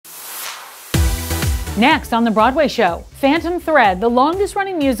Next on The Broadway Show, Phantom Thread, the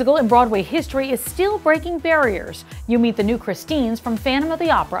longest-running musical in Broadway history, is still breaking barriers. You meet the new Christines from Phantom of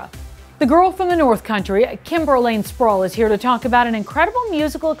the Opera. The girl from the North Country, Kimber Elayne Sprawl, is here to talk about an incredible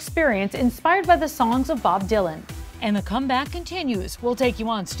musical experience inspired by the songs of Bob Dylan. And the comeback continues. We'll take you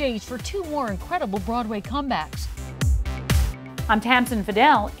on stage for 2 more incredible Broadway comebacks. I'm Tamsen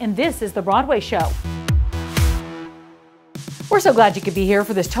Fadal, and this is The Broadway Show. We're so glad you could be here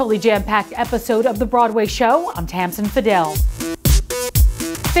for this totally jam-packed episode of The Broadway Show. I'm Tamsen Fadal.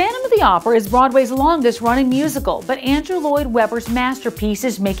 Phantom of the Opera is Broadway's longest-running musical, but Andrew Lloyd Webber's masterpiece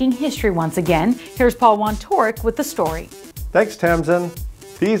is making history once again. Here's Paul Wontorek with the story. Thanks, Tamsen.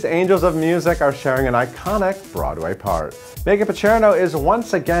 These angels of music are sharing an iconic Broadway part. Meghan Picerno is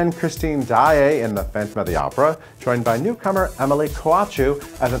once again Christine Daaé in the Phantom of the Opera, joined by newcomer Emilie Kouatchou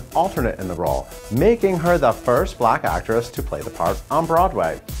as an alternate in the role, making her the first Black actress to play the part on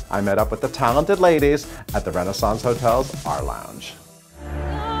Broadway. I met up with the talented ladies at the Renaissance Hotel's Art Lounge.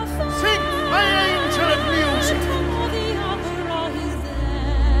 Sing, my angel of music!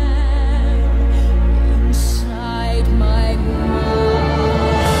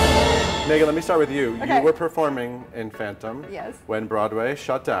 Meghan, let me start with you. Okay. You were performing in Phantom when Broadway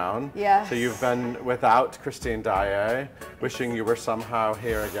shut down. Yes. So you've been without Christine Daaé, wishing you were somehow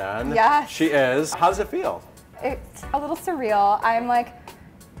here again. Yes. She is. How does it feel? It's a little surreal. I'm like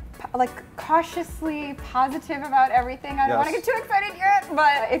cautiously positive about everything. I don't want to get too excited yet,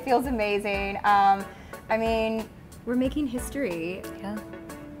 but it feels amazing. I mean, we're making history. Yeah.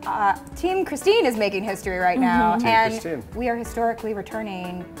 Team Christine is making history right now, Team and Christine. We are historically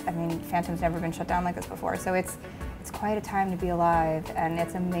returning. I mean, Phantom's never been shut down like this before, so it's quite a time to be alive, and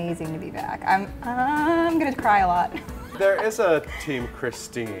it's amazing to be back. I'm gonna cry a lot. There is a Team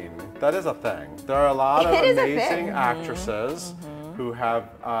Christine. That is a thing. There are a lot of amazing actresses who have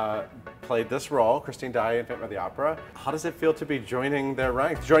played this role, Christine Daaé in Phantom of the Opera. How does it feel to be joining their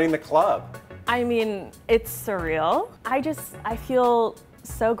ranks, joining the club? I mean, it's surreal. I feel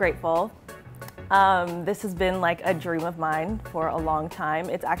so grateful. This has been like a dream of mine for a long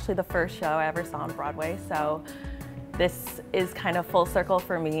time. It's actually the first show I ever saw on Broadway, so this is kind of full circle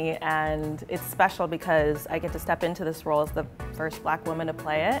for me, and it's special because I get to step into this role as the first Black woman to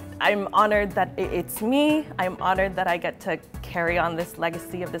play it. I'm honored that it's me. I'm honored that I get to carry on this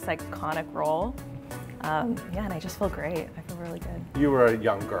legacy of this iconic role. Yeah, and I just feel great. I feel really good. You were a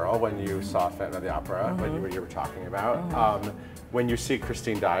young girl when you saw Phantom of the Opera, when you were talking about. When you see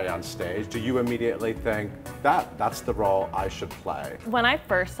Christine Daaé on stage, do you immediately think, that's the role I should play? When I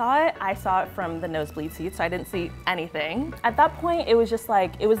first saw it from the nosebleed seat, so I didn't see anything. At that point, it was just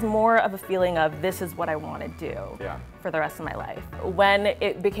like, it was more of a feeling of, this is what I want to do for the rest of my life. When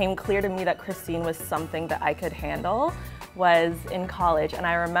it became clear to me that Christine was something that I could handle was in college, and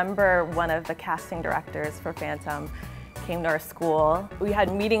I remember one of the casting directors for Phantom came to our school. We had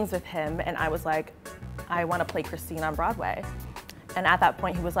meetings with him, and I was like, I want to play Christine on Broadway. And at that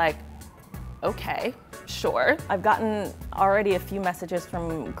point, he was like, okay, sure. I've gotten already a few messages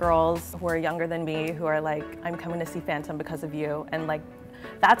from girls who are younger than me who are like, I'm coming to see Phantom because of you. And like,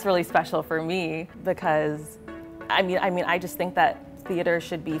 that's really special for me because, I mean, I just think that theater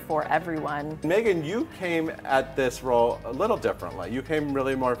should be for everyone. Meghan, you came at this role a little differently. You came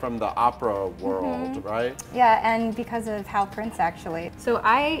really more from the opera world, right? Yeah, and because of Hal Prince, actually. So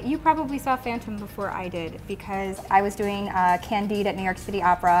you probably saw Phantom before I did, because I was doing Candide at New York City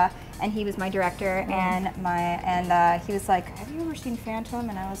Opera, and he was my director, and he was like, have you ever seen Phantom?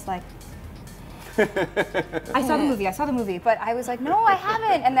 And I was like, I saw the movie, but I was like, no, I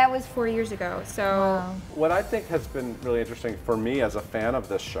haven't, and that was 4 years ago, so. What I think has been really interesting for me as a fan of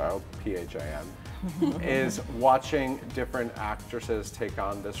this show, PHAN, is watching different actresses take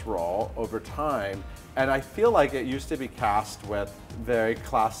on this role over time, and I feel like it used to be cast with very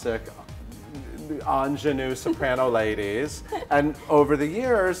classic ingenue soprano ladies, and over the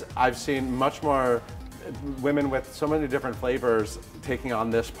years, I've seen much more women with so many different flavors taking on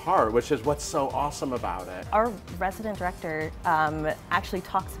this part, which is what's so awesome about it. Our resident director actually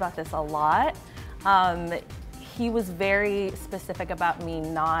talks about this a lot. He was very specific about me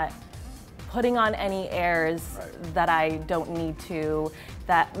not putting on any airs that I don't need to,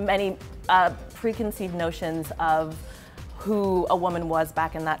 that many preconceived notions of who a woman was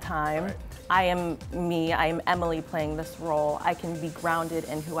back in that time. I am me, I am Emilie playing this role. I can be grounded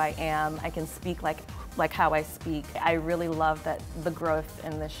in who I am. I can speak like like how I speak. I really love that the growth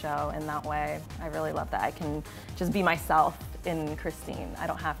in this show in that way. I really love that I can just be myself in Christine. I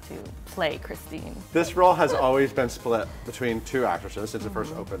don't have to play Christine. This role has always been split between two actresses since it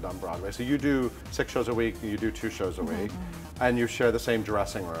first opened on Broadway. So you do 6 shows a week, you do 2 shows a week, and you share the same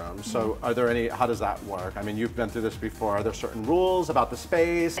dressing room. So are there any, how does that work? I mean, you've been through this before. Are there certain rules about the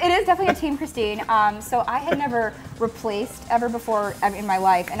space? It is definitely a team Christine. So I had never replaced ever before in my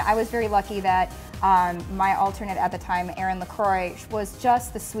life, and I was very lucky that my alternate at the time, Erin LaCroix, was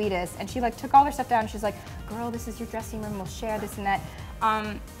just the sweetest, and she like took all her stuff down. She's like, "Girl, this is your dressing room. We'll share this and that."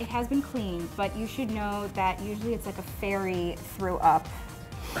 It has been clean, but you should know that usually it's like a fairy threw up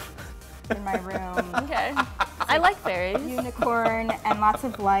in my room. Okay, I like fairies. Unicorn and lots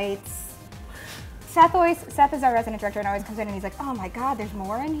of lights. Seth is our resident director and always comes in and he's like, "Oh my God, there's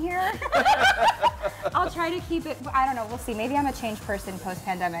more in here." I'll try to keep it. I don't know. We'll see. Maybe I'm a changed person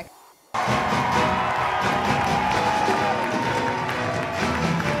post-pandemic.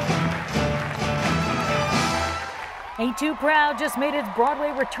 Ain't Too Proud just made its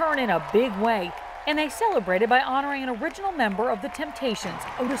Broadway return in a big way, and they celebrated by honoring an original member of the Temptations,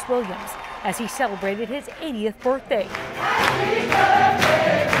 Otis Williams, as he celebrated his 80th birthday. Happy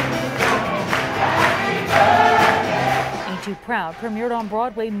birthday! Happy birthday! Ain't Too Proud premiered on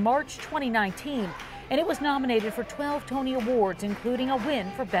Broadway March 2019, and it was nominated for 12 Tony Awards, including a win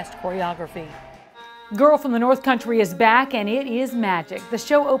for Best Choreography. Girl from the North Country is back, and it is magic. The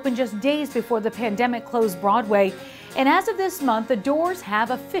show opened just days before the pandemic closed Broadway, and as of this month, the doors have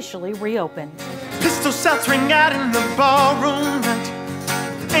officially reopened. Pistol shots ring out in the ballroom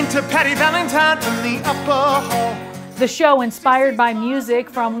night. Enter Patty Valentine from the upper hall. The show, inspired by music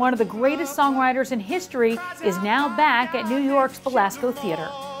from one of the greatest songwriters in history, is now back at New York's Belasco Theater.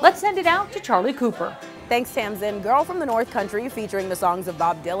 Let's send it out to Charlie Cooper. Thanks, Tamsen. Girl from the North Country, featuring the songs of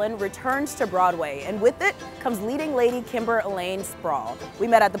Bob Dylan, returns to Broadway, and with it comes leading lady Kimber Elayne Sprawl. We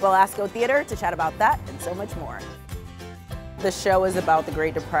met at the Belasco Theater to chat about that and so much more. The show is about the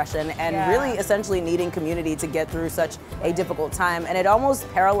Great Depression and really essentially needing community to get through such a difficult time, and it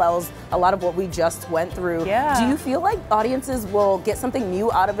almost parallels a lot of what we just went through. Yeah. Do you feel like audiences will get something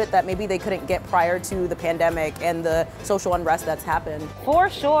new out of it that maybe they couldn't get prior to the pandemic and the social unrest that's happened? For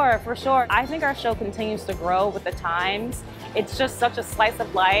sure, for sure. I think our show continues to grow with the times. It's just such a slice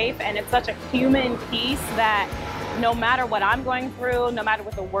of life, and it's such a human piece that no matter what I'm going through, no matter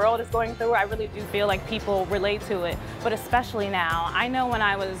what the world is going through, I really do feel like people relate to it, but especially now. I know when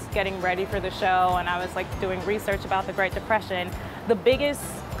I was getting ready for the show and I was like doing research about the Great Depression, the biggest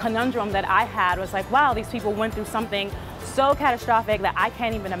conundrum that I had was like, wow, these people went through something so catastrophic that I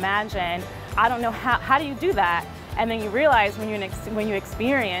can't even imagine. I don't know how do you do that? And then you realize when you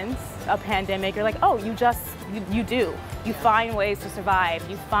experience a pandemic, you're like, oh, you do. You find ways to survive.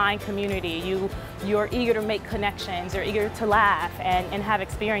 You find community. You're eager to make connections. You're eager to laugh and have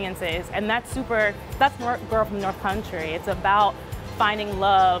experiences. And that's Girl from the North Country. It's about finding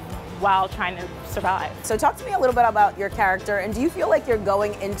love while trying to survive. So talk to me a little bit about your character, and do you feel like you're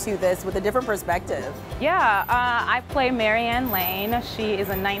going into this with a different perspective? Yeah, I play Marianne Lane. She is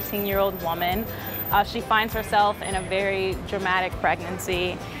a 19-year-old woman. She finds herself in a very dramatic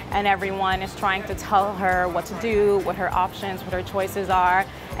pregnancy, and everyone is trying to tell her what to do, what her options, what her choices are.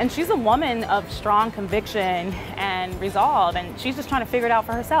 And she's a woman of strong conviction and resolve, and she's just trying to figure it out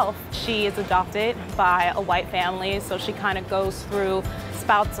for herself. She is adopted by a white family, so she kind of goes through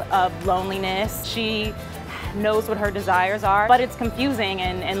spouts of loneliness. She knows what her desires are, but it's confusing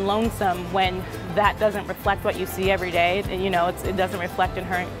and lonesome when that doesn't reflect what you see every day. You know, it doesn't reflect in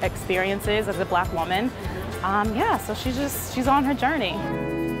her experiences as a Black woman. Yeah, so she's on her journey.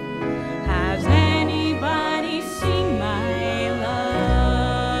 Has anybody seen my love?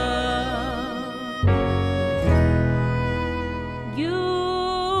 You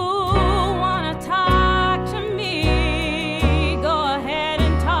wanna talk to me? Go ahead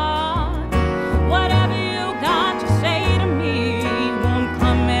and talk. Whatever you got to say to me won't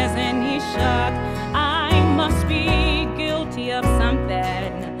come as any shock. I must be guilty of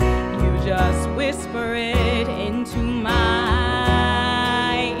something. You just whisper it into my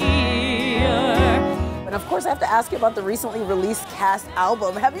ear. And of course, I have to ask you about the recently released cast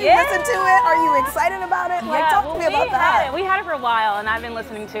album. Have you listened to it? Are you excited about it? Like, talk to me about that. We had it for a while, and I've been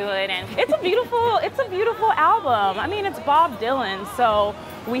listening to it, and it's a beautiful album. I mean, it's Bob Dylan, so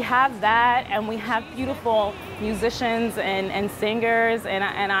we have that, and we have beautiful musicians and singers, and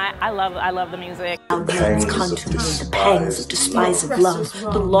I love the music. Pangs the pangs of despised love,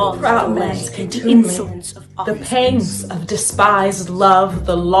 the law of delays, the insolence of office. The pangs of despised love,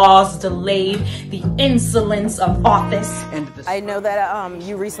 the laws delayed, the insolence of office. I know that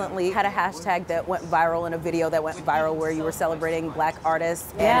you recently had a hashtag that went viral in a video that went viral where you were celebrating Black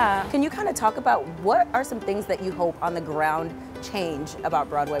artists. Yeah. And can you kind of talk about what are some things that you hope on the ground change about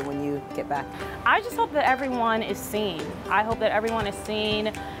Broadway when you get back? I just hope that everyone is seen. I hope that everyone is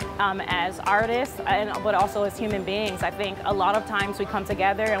seen as artists, but also as human beings. I think a lot of times we come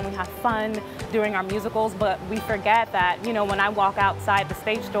together and we have fun doing our musicals, but we forget that, you know, when I walk outside the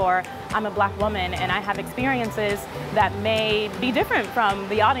stage door, I'm a Black woman and I have experiences that may be different from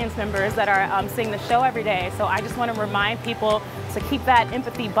the audience members that are seeing the show every day. So I just want to remind people to keep that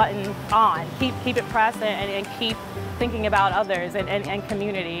empathy button on, keep it pressed, and keep thinking about others and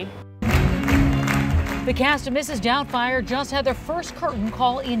community. The cast of Mrs. Doubtfire just had their first curtain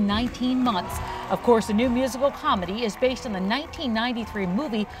call in 19 months. Of course, the new musical comedy is based on the 1993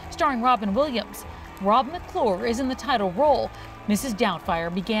 movie starring Robin Williams. Rob McClure is in the title role. Mrs.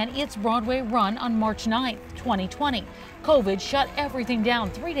 Doubtfire began its Broadway run on March 9th, 2020. COVID shut everything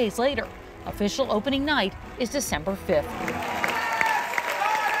down 3 days later. Official opening night is December 5th.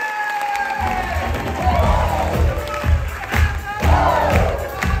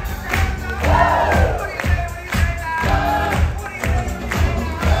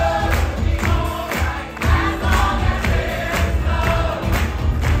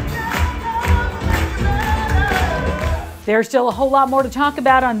 There's still a whole lot more to talk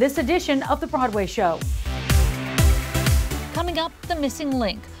about on this edition of The Broadway Show. Coming up, The Missing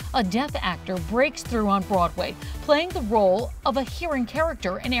Link. A deaf actor breaks through on Broadway, playing the role of a hearing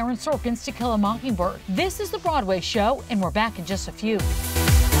character in Aaron Sorkin's To Kill a Mockingbird. This is The Broadway Show, and we're back in just a few.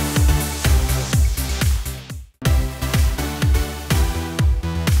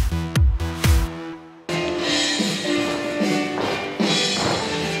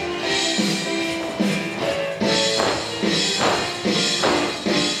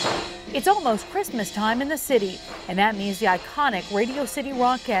 It's almost Christmas time in the city, and that means the iconic Radio City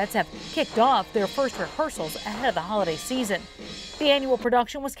Rockettes have kicked off their first rehearsals ahead of the holiday season. The annual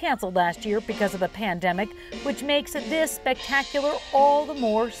production was canceled last year because of the pandemic, which makes this spectacular all the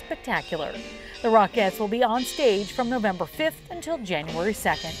more spectacular. The Rockettes will be on stage from November 5th until January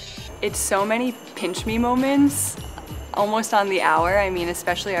 2nd. It's so many pinch me moments, almost on the hour. I mean,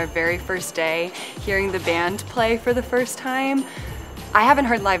 especially our very first day, hearing the band play for the first time. I haven't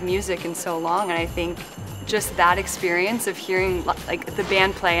heard live music in so long, and I think just that experience of hearing like the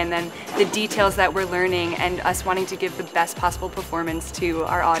band play and then the details that we're learning and us wanting to give the best possible performance to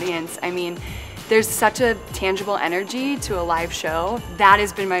our audience. I mean, there's such a tangible energy to a live show. That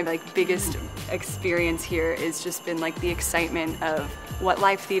has been my biggest experience here, is just been the excitement of what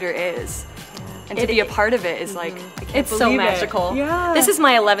live theater is. And to be a part of it is I can't it's so magical. Yeah. This is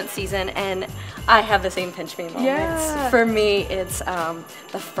my 11th season, and I have the same pinch me moments. Yeah. For me, it's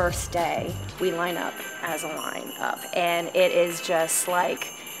the first day we line up as a lineup, and it is just like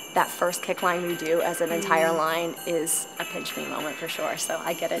that first kick line we do as an entire line is a pinch me moment for sure. So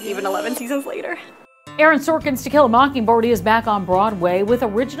I get it, even 11 seasons later. Aaron Sorkin's To Kill a Mockingbird is back on Broadway with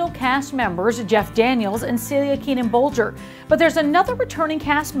original cast members Jeff Daniels and Celia Keenan-Bolger. But there's another returning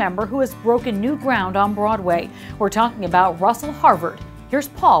cast member who has broken new ground on Broadway. We're talking about Russell Harvard. Here's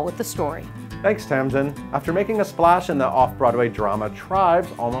Paul with the story. Thanks, Tamsen. After making a splash in the off-Broadway drama Tribes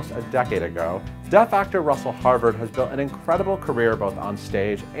almost a decade ago, deaf actor Russell Harvard has built an incredible career both on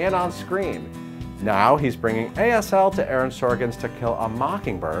stage and on screen. Now he's bringing ASL to Aaron Sorkin's To Kill a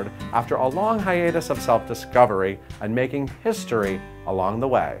Mockingbird after a long hiatus of self-discovery and making history along the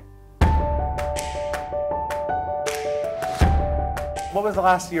way. What was the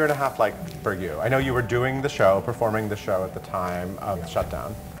last year and a half like for you? I know you were doing the show, performing the show at the time of the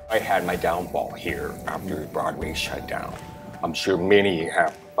shutdown. I had my downfall here after Broadway shut down. I'm sure many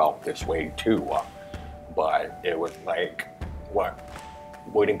have felt this way too, but it was what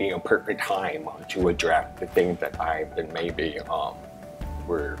wouldn't be a perfect time to address the things that I've been maybe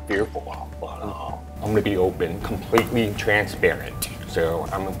were fearful of. But I'm gonna be open, completely transparent. So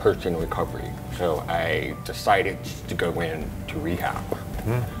I'm a person in recovery. So I decided to go into rehab.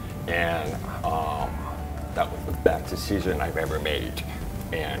 And that was the best decision I've ever made.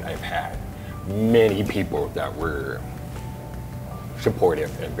 And I've had many people that were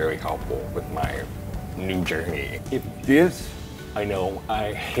supportive and very helpful with my new journey. If this, I know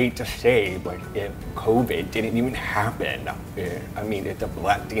I hate to say, but if COVID didn't even happen, I mean, it's a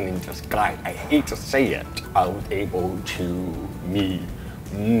blessing in disguise. I hate to say it. I was able to meet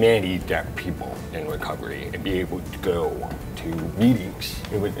many deaf people in recovery and be able to go to meetings.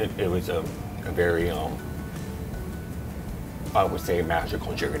 It was a very, I would say,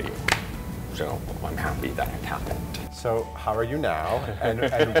 magical journey. So I'm happy that it happened. So how are you now? And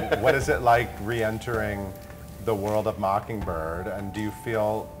what is it like re-entering the world of Mockingbird? And do you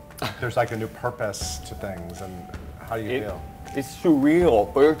feel there's like a new purpose to things? And how do you feel? It's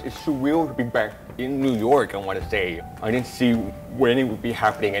surreal. First, it's surreal to be back in New York, I want to say. I didn't see when it would be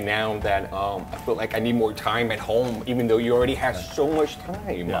happening, and now that I feel like I need more time at home, even though you already have so much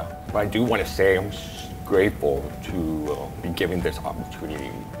time. Yeah. But I do want to say I'm grateful to be given this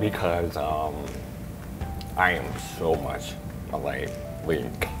opportunity because I am so much like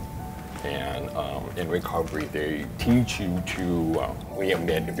Link. And in recovery, they teach you to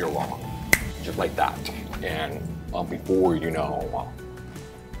readmit if you're wrong, just like that. And before, you know,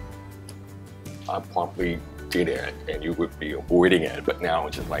 I probably did it and you would be avoiding it, but now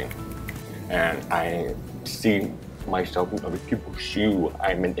it's just like, and I see myself in other people's shoes.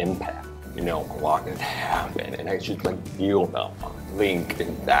 I'm an empath, you know, a lot has happened, and I just like feel the link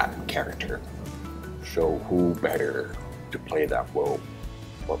in that character. So who better to play that role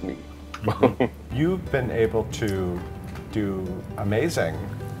but me? You've been able to do amazing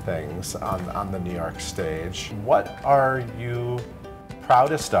things on the New York stage. What are you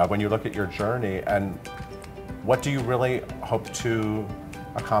proudest of when you look at your journey, and what do you really hope to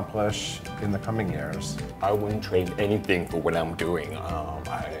accomplish in the coming years? I wouldn't trade anything for what I'm doing.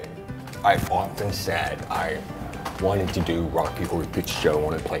 I've often said I wanted to do Rocky Horror Picture Show. I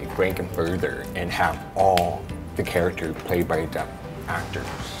want to play Frankenfurter and have all the characters played by deaf actors.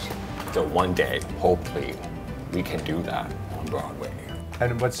 So one day, hopefully, we can do that on Broadway.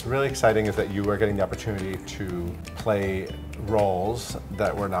 And what's really exciting is that you are getting the opportunity to play roles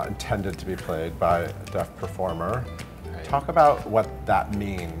that were not intended to be played by a deaf performer. Right. Talk about what that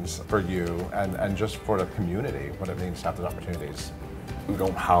means for you and just for the community, what it means to have those opportunities. You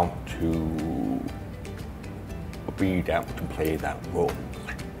don't have to be deaf to play that role.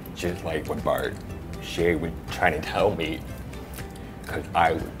 Just like what Bart Shay was trying to tell me, because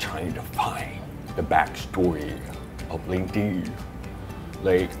I was trying to find the backstory of Lindy.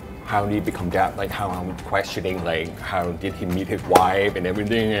 Like, how did he become deaf? Like, how I was questioning, like, how did he meet his wife and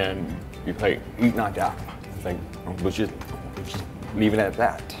everything, and he's like, he's not deaf. It's like, let's just leave it at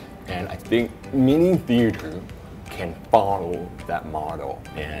that. And I think many theater can follow that model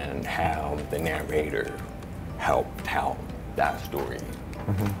and have the narrator help tell that story,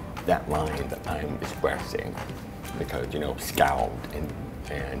 that line that I'm expressing. Because, you know, Scout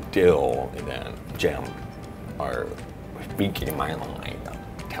and Dill and then Jem are speaking my line,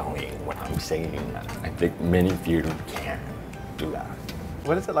 telling what I'm saying. I think many theaters can do that.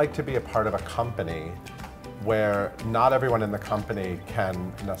 What is it like to be a part of a company where not everyone in the company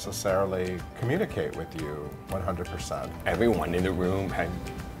can necessarily communicate with you 100%? Everyone in the room had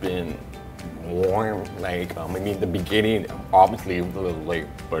been warm, like, I mean, the beginning, obviously it was a little like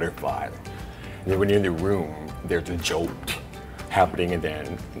butterfly. And then when you're in the room, there's a jolt happening, and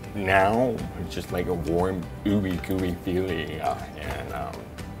then now it's just like a warm, ooey gooey feeling, and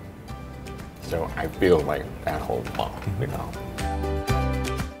so I feel like at home, you know.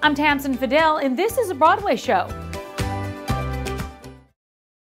 I'm Tamsen Fadal, and this is a Broadway show.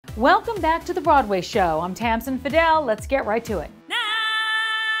 Welcome back to the Broadway show. I'm Tamsen Fadal. Let's get right to it.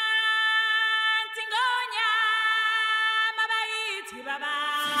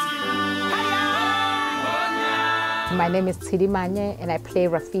 My name is Tsidi Manye, and I play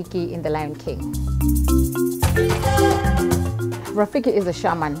Rafiki in The Lion King. Rafiki is a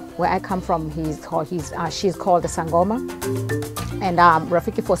shaman. Where I come from, she's called the Sangoma. And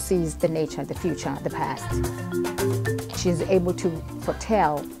Rafiki foresees the nature, the future, the past. She's able to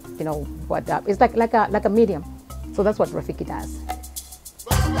foretell, you know, what it's like a medium. So that's what Rafiki does.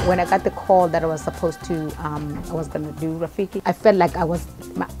 When I got the call that I was supposed to, I was going to do Rafiki, I felt like I was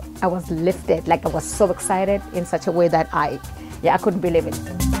lifted, like I was so excited in such a way that I couldn't believe it.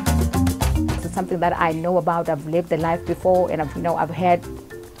 It's something that I know about. I've lived the life before, and I've had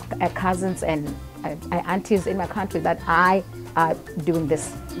cousins and aunties in my country that are doing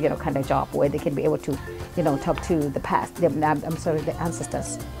this, you know, kind of job where they can be able to, you know, talk to the past, the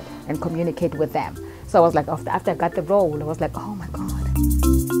ancestors, and communicate with them. So I was like, after I got the role, I was like, oh my God.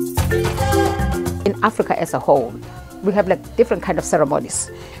 In Africa as a whole, we have like different kind of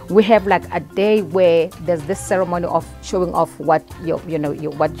ceremonies. We have like a day where there's this ceremony of showing off what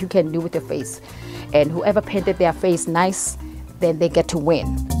what you can do with your face, and whoever painted their face nice, then they get to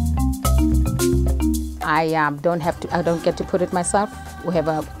win. I don't get to put it myself. I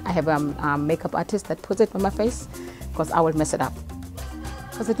have a makeup artist that puts it on my face because I will mess it up.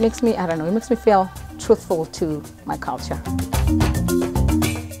 because it makes me, I don't know, it makes me feel truthful to my culture.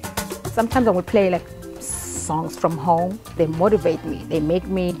 Sometimes I would play like songs from home. They motivate me. They make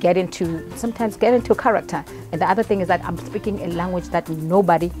me sometimes get into character. And the other thing is that I'm speaking a language that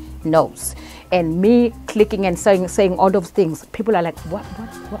nobody knows. And me clicking and saying all those things, people are like,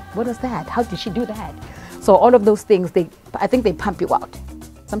 what is that? How did she do that? So all of those things, I think they pump you out.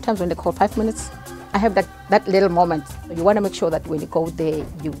 Sometimes when they call 5 minutes, I have that little moment. You want to make sure that when you go there,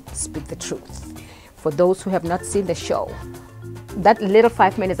 you speak the truth. For those who have not seen the show, that little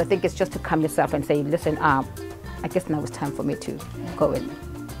 5 minutes, I think, is just to calm yourself and say, listen, I guess now it's time for me to go and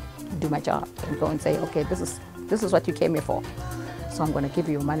do my job and go and say, okay, this is what you came here for. So I'm going to give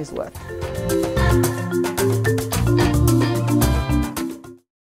you your money's worth.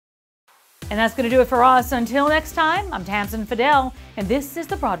 And that's going to do it for us. Until next time, I'm Tamsen Fadal, and this is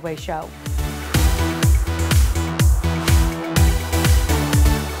The Broadway Show.